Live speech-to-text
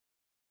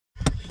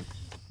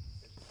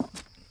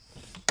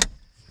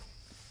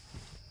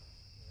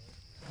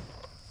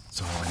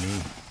That's all I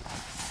need.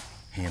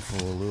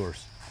 Handful of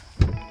lures.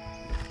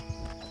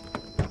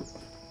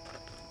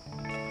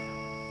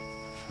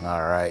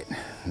 All right,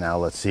 now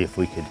let's see if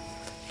we could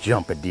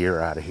jump a deer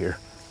out of here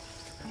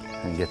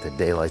and get the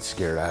daylight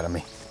scared out of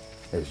me,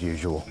 as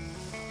usual.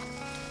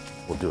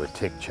 We'll do a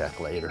tick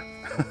check later.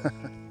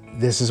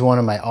 This is one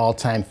of my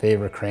all-time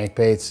favorite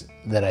crankbaits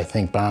that I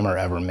think Bomber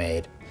ever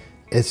made.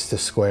 It's the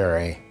Square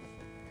A.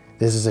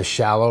 This is a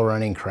shallow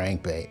running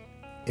crankbait.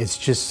 It's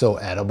just so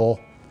edible.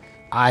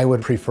 I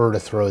would prefer to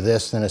throw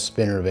this than a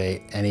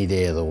spinnerbait any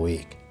day of the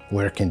week,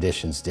 where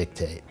conditions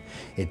dictate.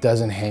 It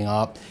doesn't hang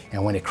up,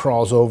 and when it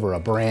crawls over a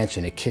branch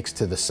and it kicks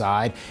to the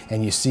side,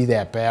 and you see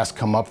that bass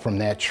come up from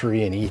that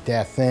tree and eat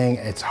that thing,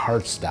 it's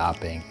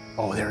heart-stopping.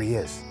 Oh, there he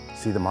is.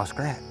 See the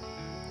muskrat?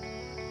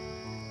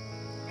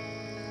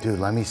 Dude,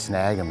 let me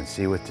snag him and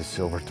see what the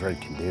silver thread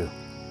can do.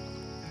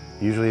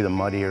 Usually the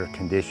muddier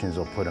conditions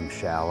will put them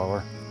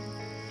shallower.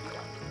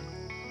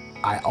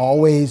 I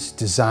always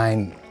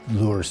design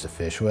lures to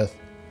fish with.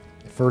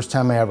 The first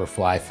time I ever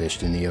fly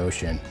fished in the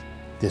ocean,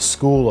 this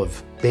school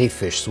of bait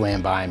fish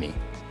swam by me,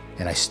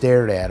 and I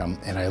stared at them,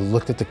 and I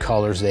looked at the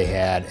colors they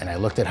had, and I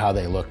looked at how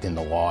they looked in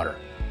the water.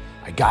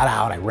 I got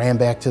out, I ran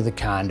back to the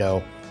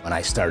condo, and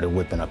I started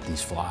whipping up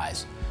these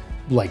flies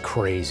like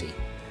crazy.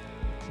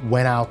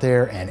 Went out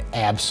there and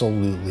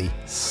absolutely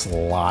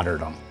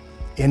slaughtered them.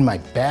 In my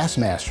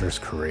Bassmasters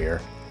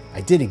career,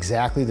 I did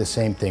exactly the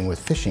same thing with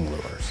fishing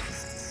lures.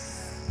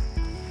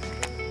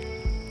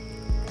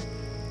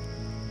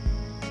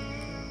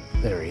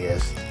 There he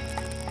is.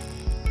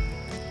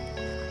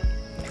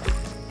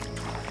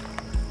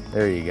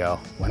 There you go.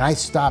 When I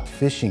stopped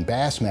fishing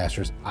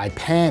Bassmasters, I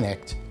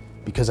panicked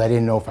because I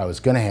didn't know if I was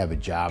gonna have a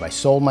job. I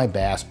sold my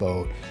bass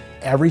boat.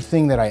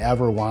 Everything that I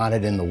ever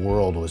wanted in the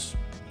world was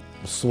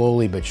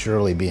slowly but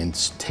surely being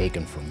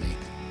taken from me.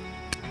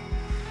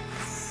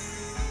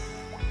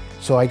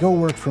 So I go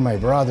work for my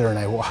brother, and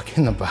I walk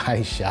in the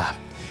body shop,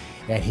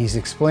 and he's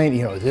explaining,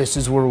 you know, this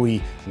is where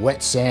we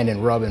wet sand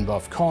and rub and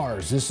buff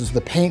cars. This is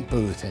the paint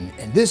booth, and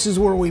this is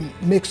where we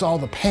mix all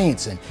the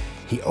paints. And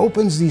he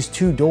opens these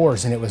two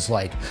doors, and it was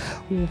like,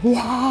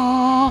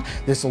 wah!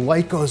 This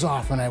light goes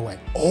off, and I went,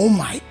 oh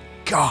my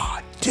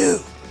God,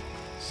 dude.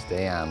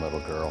 Stay on, little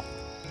girl.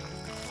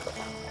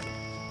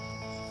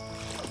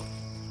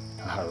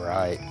 All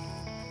right.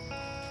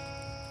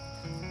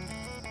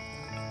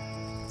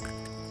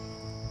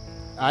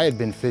 I had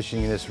been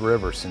fishing this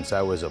river since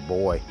I was a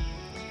boy,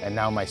 and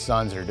now my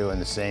sons are doing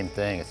the same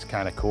thing. It's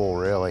kind of cool,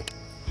 really.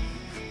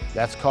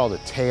 That's called a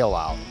tail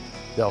out.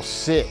 They'll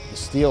sit, the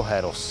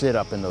steelhead will sit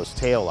up in those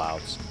tail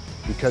outs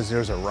because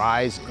there's a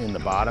rise in the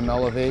bottom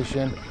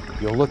elevation.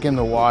 You'll look in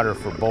the water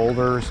for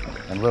boulders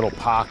and little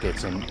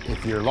pockets, and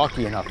if you're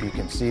lucky enough, you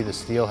can see the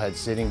steelhead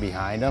sitting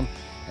behind them.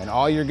 And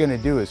all you're gonna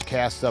do is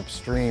cast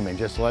upstream and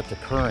just let the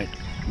current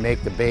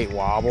make the bait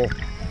wobble.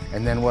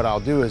 And then what I'll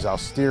do is I'll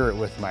steer it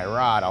with my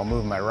rod. I'll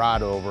move my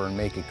rod over and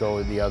make it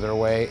go the other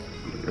way.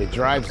 It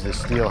drives the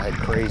steelhead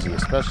crazy,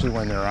 especially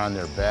when they're on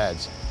their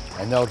beds.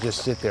 And they'll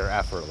just sit there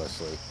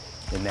effortlessly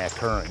in that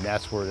current. And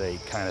that's where they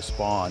kind of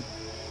spawn.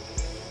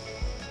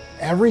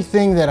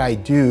 Everything that I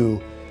do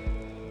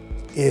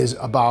is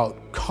about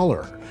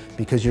color,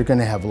 because you're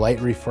gonna have light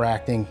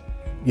refracting,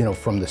 you know,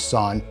 from the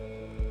sun.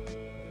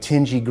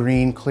 Tingy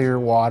green, clear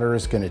water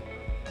is gonna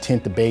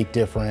tint the bait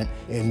different.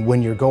 And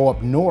when you go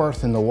up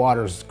north and the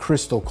water's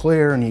crystal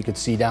clear and you can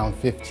see down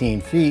 15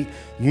 feet,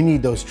 you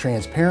need those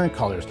transparent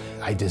colors.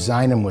 I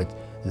design them with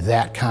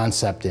that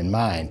concept in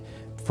mind.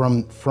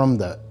 From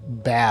the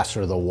bass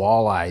or the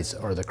walleyes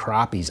or the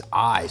crappie's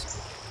eyes,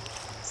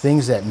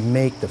 things that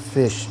make the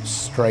fish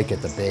strike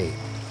at the bait.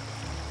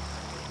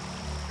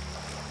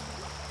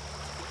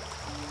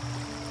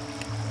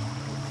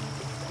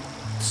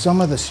 Some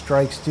of the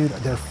strikes, dude,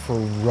 they're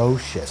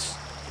ferocious.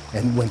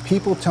 And when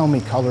people tell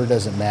me color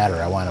doesn't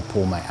matter, I want to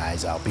pull my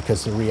eyes out,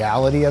 because the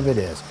reality of it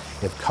is,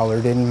 if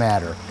color didn't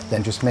matter,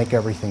 then just make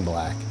everything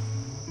black.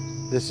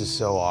 This is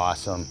so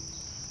awesome.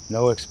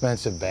 No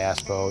expensive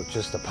bass boat,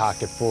 just a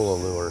pocket full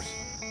of lures.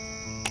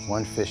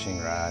 One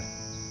fishing rod.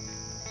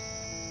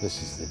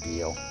 This is the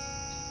deal.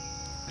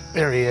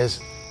 There he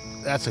is.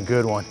 That's a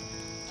good one.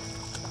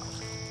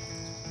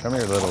 Come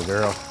here, little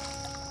girl.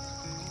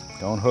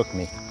 Don't hook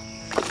me.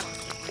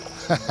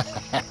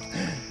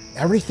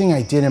 Everything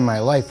I did in my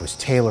life was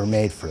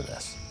tailor-made for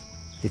this.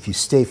 If you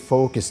stay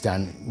focused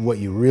on what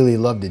you really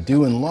love to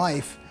do in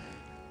life,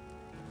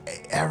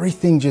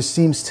 everything just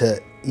seems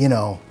to, you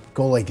know,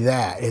 go like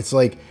that. It's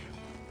like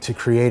to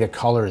create a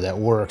color that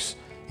works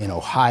in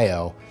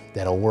Ohio,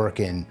 that'll work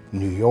in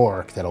New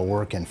York, that'll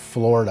work in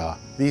Florida.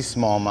 These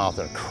smallmouth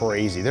are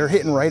crazy. They're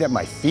hitting right at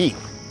my feet.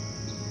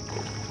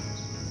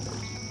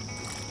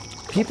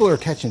 People are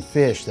catching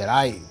fish that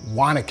I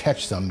want to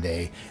catch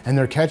someday, and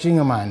they're catching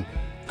them on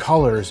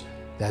colors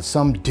that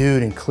some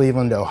dude in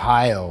Cleveland,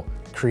 Ohio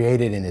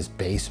created in his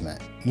basement.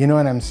 You know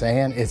what I'm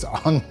saying? It's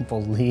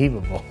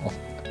unbelievable.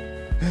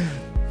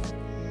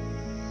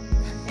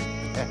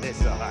 That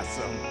is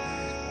awesome.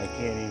 I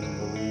can't even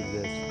believe it.